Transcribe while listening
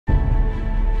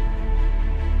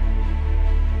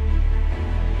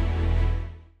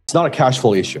It's not a cash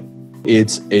flow issue.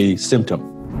 It's a symptom.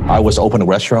 I was open a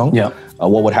restaurant. Yeah.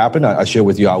 What would happen? I share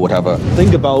with you, I would have a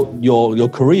think about your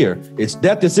career. It's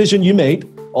that decision you made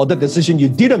or the decision you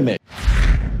didn't make.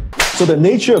 So the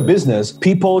nature of business,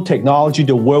 people, technology,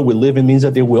 the world we live in means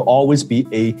that there will always be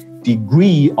a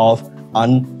degree of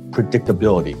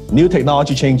unpredictability. New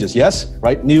technology changes, yes,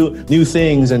 right? New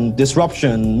things and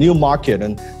disruption, new market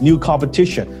and new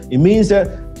competition. It means that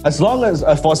for as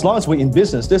long as we're in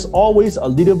business, there's always a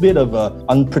little bit of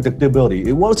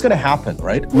unpredictability. What's going to happen,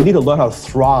 right? We need to learn how to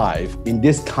thrive in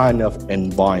this kind of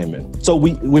environment. So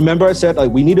we remember I said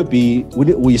like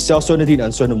we sell certainty in an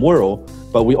uncertain world,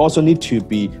 but we also need to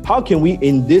be, how can we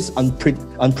in this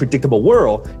unpredictable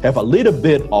world have a little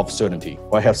bit of certainty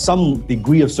or have some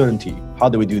degree of certainty? How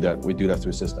do we do that? We do that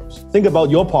through systems. Think about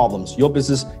your problems, your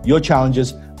business, your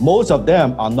challenges. Most of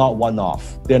them are not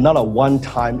one-off. They're not a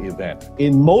one-time event.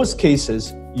 In most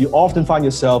cases, you often find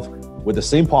yourself with the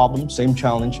same problem, same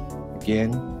challenge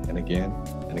again and again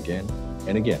and again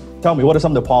and again. Tell me, what are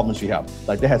some of the problems you have?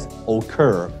 Like that has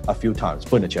occurred a few times.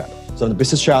 Put in the chat. Some of the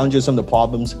business challenges, some of the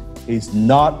problems is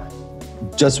not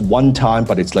just one time,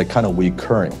 but it's like kind of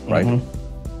recurring, right? Mm-hmm.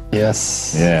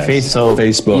 Yes.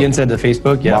 Facebook. Ian said the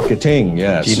Facebook. Yeah. Marketing.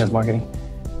 Yes. Genius marketing.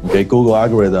 Okay. Google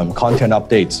algorithm. Content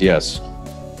updates. Yes.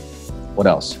 What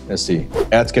else? Let's see.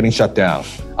 Ads getting shut down.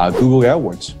 Google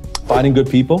AdWords. Finding good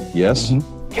people. Yes.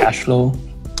 Mm-hmm. Cash flow.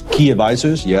 Key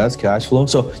advisors. Yes. Cash flow.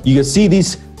 So you can see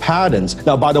these patterns.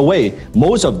 Now, by the way,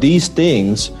 most of these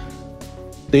things,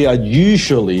 they are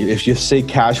usually, if you say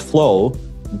cash flow,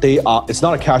 it's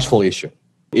not a cash flow issue.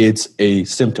 It's a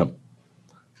symptom.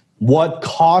 What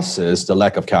causes the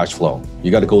lack of cash flow? You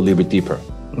got to go a little bit deeper,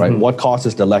 right? Mm-hmm. What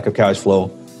causes the lack of cash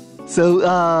flow?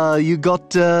 So you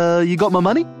got my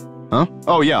money? Huh?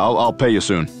 Oh yeah, I'll pay you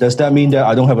soon. Does that mean that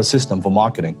I don't have a system for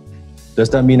marketing?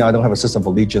 Does that mean I don't have a system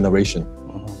for lead generation?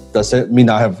 Mm-hmm. Does that mean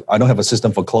I don't have a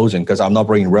system for closing because I'm not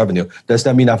bringing revenue? Does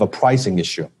that mean I have a pricing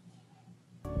issue?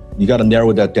 You got to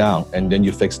narrow that down, and then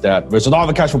you fix that. There's not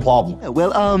a cash flow problem.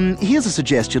 Well, here's a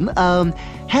suggestion.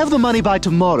 Have the money by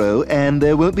tomorrow, and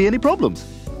there won't be any problems.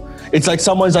 It's like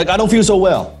someone's like, I don't feel so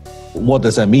well. What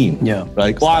does that mean? Yeah.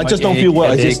 Like, well, I just don't feel well.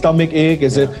 Headache. Is it stomach ache?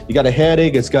 Is it you got a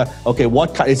headache? It's got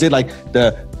what kind? Is it like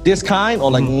this kind or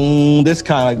like this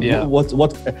kind? Like, yeah.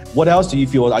 What else do you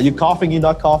feel? Are you coughing? You're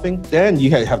not coughing? Then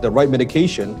you have the right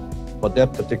medication for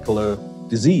that particular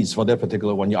disease. For that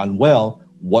particular when you're unwell.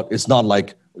 It's not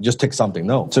like just take something.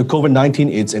 No. So COVID-19,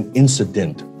 it's an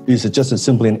incident. It's just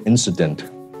simply an incident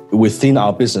within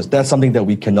our business. That's something that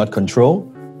we cannot control.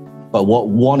 But what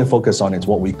we want to focus on is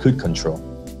what we could control.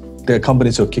 There are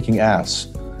companies who are kicking ass.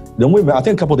 I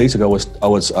think a couple of days ago, I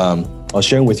was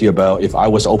sharing with you about if I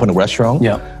was to open a restaurant,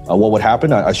 what would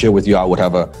happen? I shared with you I would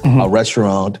have a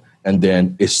restaurant, and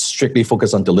then it's strictly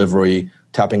focused on delivery,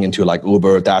 tapping into like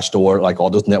Uber, Dashdoor, like all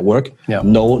those network. Yeah.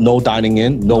 No dining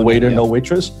in, no waiter, no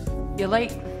waitress. You're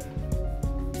late.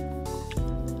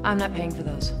 I'm not paying for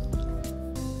those.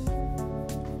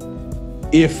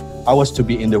 If I was to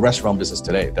be in the restaurant business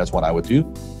today, that's what I would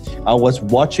do. I was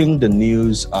watching the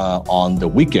news on the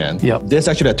weekend. Yep. There's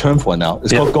actually a term for it now.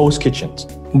 It's called ghost kitchens.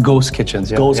 Ghost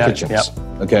kitchens. Ghost kitchens.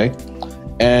 Okay.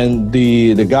 And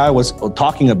the guy was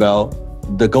talking about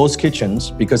the ghost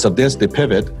kitchens because of this, they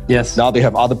pivot. Yes. Now they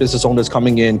have other business owners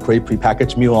coming in, create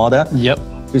prepackaged meal, all that. Yep.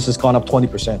 This has gone up 20%.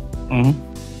 Mm-hmm.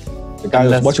 The guy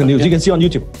was watching the news. You can see on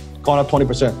YouTube. Gone up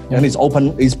 20%. And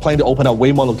he's planning to open up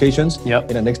way more locations in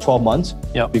the next 12 months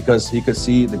because he could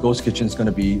see the ghost kitchen is going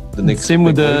to be the next. Same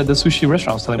with the sushi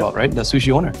restaurant I was telling about, right? The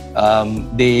sushi owner.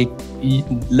 They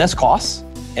less costs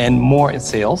and more in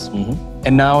sales. Mm-hmm.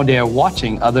 And now they're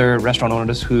watching other restaurant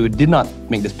owners who did not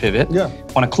make this pivot,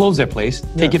 want to close their place,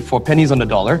 take it for pennies on the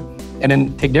dollar, and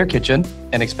then take their kitchen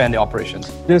and expand their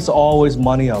operations. There's always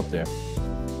money out there.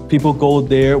 People go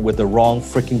there with the wrong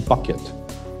freaking bucket.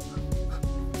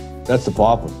 That's the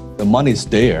problem. The money's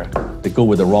there. They go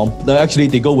with the wrong.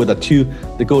 They go with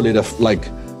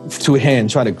two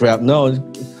hands trying to grab. No,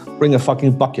 bring a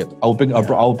fucking bucket. I'll bring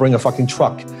a fucking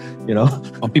truck. You know.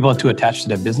 Well, people are too attached to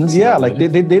their business. Yeah, like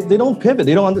they don't pivot.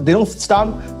 They don't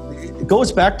stop. It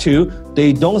goes back to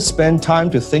they don't spend time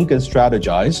to think and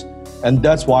strategize, and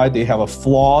that's why they have a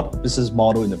flawed business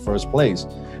model in the first place.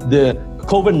 The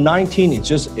COVID-19 is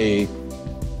just an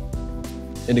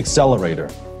accelerator.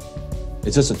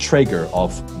 It's just a trigger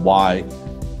of why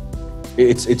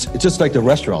it's just like the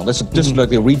restaurant. That's just like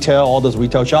the retail, all those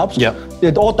retail shops. Yeah.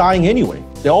 They're all dying anyway.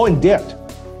 They're all in debt.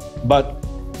 But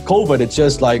COVID, it's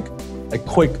just like a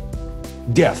quick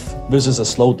death versus a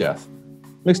slow death.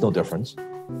 Makes no difference.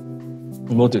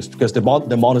 Because the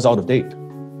model is out of date.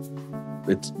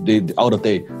 It's out of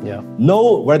date. Yeah.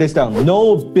 No, write this down.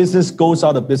 No business goes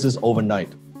out of business overnight.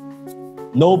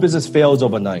 No business fails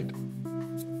overnight.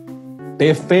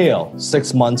 They fail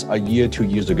 6 months, a year, 2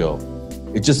 years ago.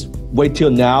 It just wait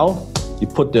till now, you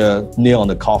put the nail on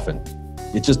the coffin.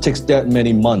 It just takes that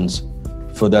many months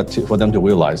for them to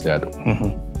realize that.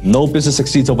 No business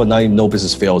succeeds overnight, no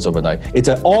business fails overnight. It's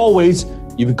always,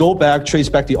 if you go back, trace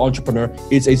back the entrepreneur,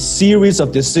 it's a series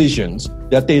of decisions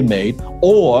that they made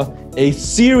or a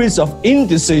series of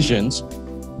indecisions,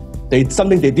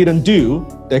 something they didn't do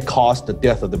that caused the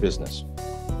death of the business.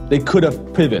 They could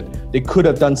have pivoted. They could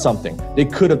have done something. They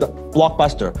could have done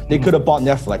Blockbuster. They could have bought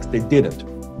Netflix. They didn't.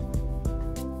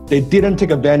 They didn't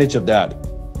take advantage of that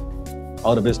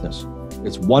out of business.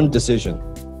 It's one decision.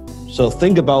 So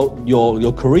think about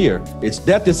your career. It's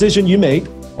that decision you made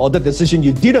or that decision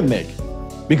you didn't make.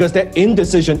 Because that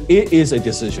indecision, it is a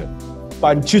decision.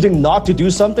 By choosing not to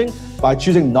do something, by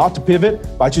choosing not to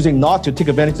pivot, by choosing not to take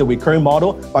advantage of the recurring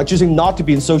model, by choosing not to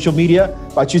be in social media,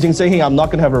 by choosing saying, hey, I'm not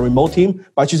gonna have a remote team,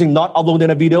 by choosing not uploading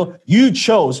a video, you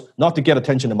chose not to get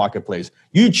attention in the marketplace.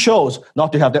 You chose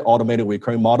not to have that automated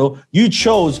recurring model. You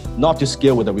chose not to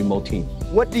scale with a remote team.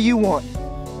 What do you want?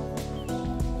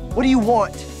 What do you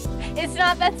want? It's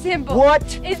not that simple.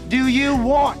 What do you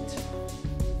want?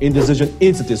 Indecision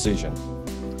is a decision.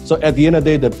 So at the end of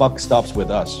the day, the buck stops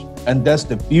with us. And that's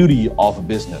the beauty of a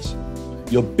business.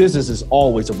 Your business is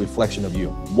always a reflection of you,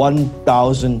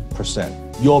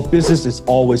 1000%. Your business is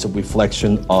always a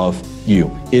reflection of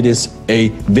you. It is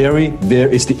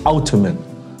it's the ultimate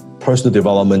personal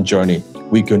development journey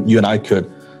you and I could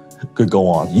go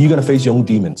on. You're gonna face your own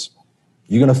demons.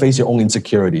 You're gonna face your own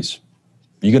insecurities.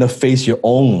 You're gonna face your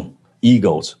own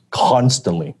egos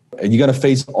constantly. And you're gonna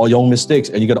face all your own mistakes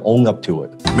and you're gonna own up to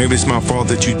it. Maybe it's my fault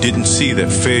that you didn't see that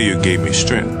failure gave me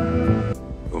strength.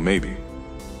 Or maybe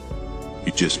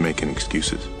you're just making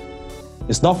excuses.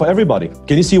 It's not for everybody.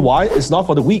 Can you see why? It's not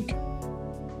for the weak.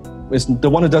 It's the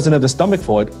one who doesn't have the stomach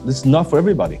for it. It's not for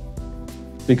everybody.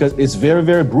 Because it's very,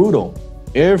 very brutal.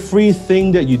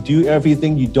 Everything that you do,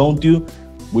 everything you don't do,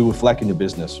 will reflect in your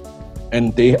business.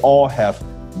 And they all have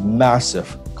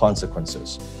massive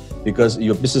consequences. Because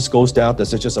your business goes down,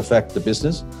 does it just affect the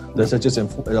business? Does it just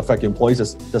affect your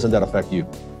employees? Doesn't that affect you?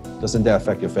 Doesn't that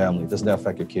affect your family? Doesn't that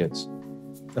affect your kids?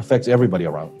 It affects everybody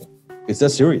around you. It's that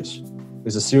serious.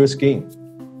 It's a serious game.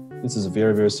 This is a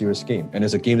very, very serious game. And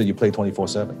it's a game that you play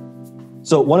 24/7.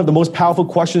 So one of the most powerful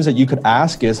questions that you could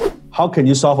ask is, how can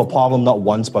you solve a problem not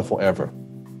once, but forever?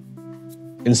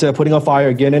 Instead of putting on fire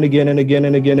again and again and again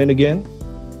and again and again,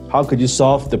 how could you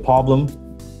solve the problem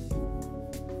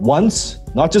once,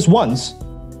 not just once,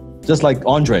 just like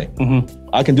Andre.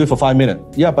 I can do it for 5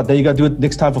 minutes. Yeah, but then you got to do it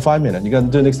next time for 5 minutes. You got to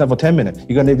do it next time for 10 minutes.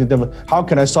 You got to do it. How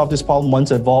can I solve this problem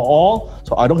once and for all,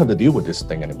 so I don't have to deal with this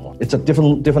thing anymore? It's a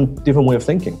different way of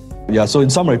thinking. Yeah. So in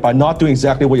summary, by not doing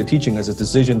exactly what you're teaching is a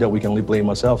decision that we can only blame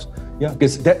ourselves. Yeah,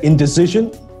 because that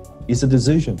indecision is a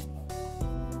decision.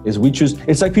 Is we choose.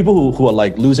 It's like people who are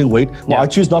like losing weight. Well, I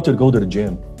choose not to go to the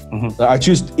gym. I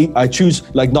choose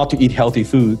like not to eat healthy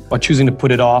food, or choosing to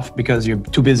put it off because you're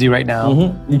too busy right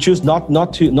now. You choose not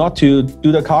to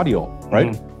do the cardio,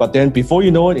 right? But then before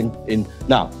you know it,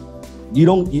 now you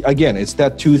don't. Again, it's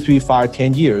that 2, 3, 5,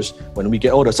 10 years when we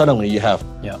get older. Suddenly you have,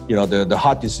 you know, the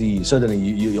heart disease. Suddenly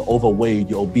you're overweight,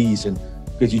 you're obese, and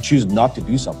because you choose not to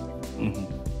do something,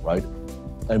 right?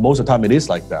 And most of the time it is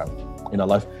like that in our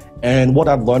life. And what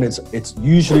I've learned is it's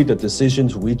usually the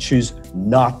decisions we choose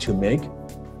not to make.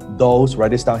 Those,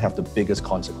 write this down, have the biggest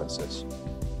consequences.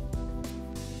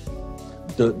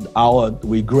 Our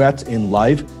regret in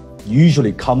life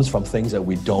usually comes from things that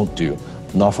we don't do,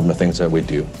 not from the things that we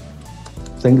do.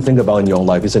 Think about in your own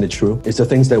life, isn't it true? It's the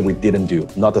things that we didn't do,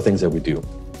 not the things that we do.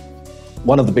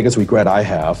 One of the biggest regret I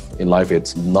have in life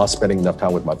is not spending enough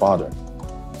time with my father.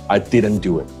 I didn't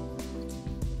do it.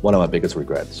 One of my biggest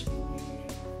regrets.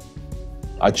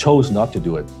 I chose not to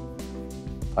do it.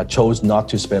 I chose not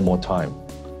to spend more time.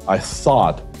 I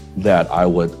thought that I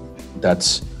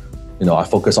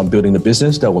focus on building the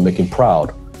business that will make him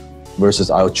proud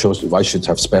versus I should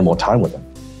have spent more time with him.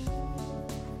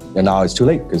 And now it's too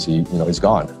late because he's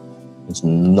gone. There's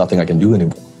nothing I can do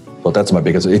anymore. So that's my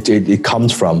biggest, it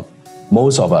comes from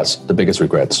most of us, the biggest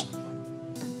regrets.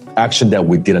 Action that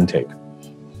we didn't take.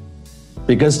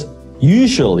 Because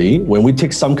usually when we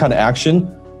take some kind of action,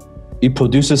 it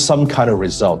produces some kind of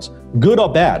results, good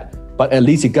or bad. But at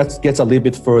least it gets a little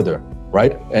bit further,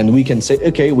 right? And we can say,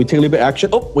 okay, we take a little bit of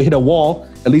action. Oh, we hit a wall.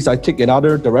 At least I take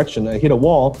another direction. I hit a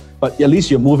wall, but at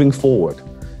least you're moving forward.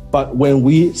 But when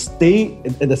we stay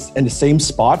in the same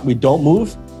spot, we don't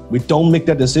move, we don't make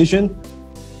that decision,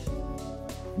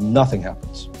 nothing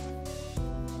happens.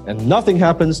 And nothing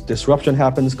happens, disruption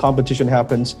happens, competition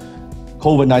happens,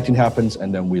 COVID-19 happens,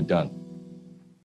 and then we're done.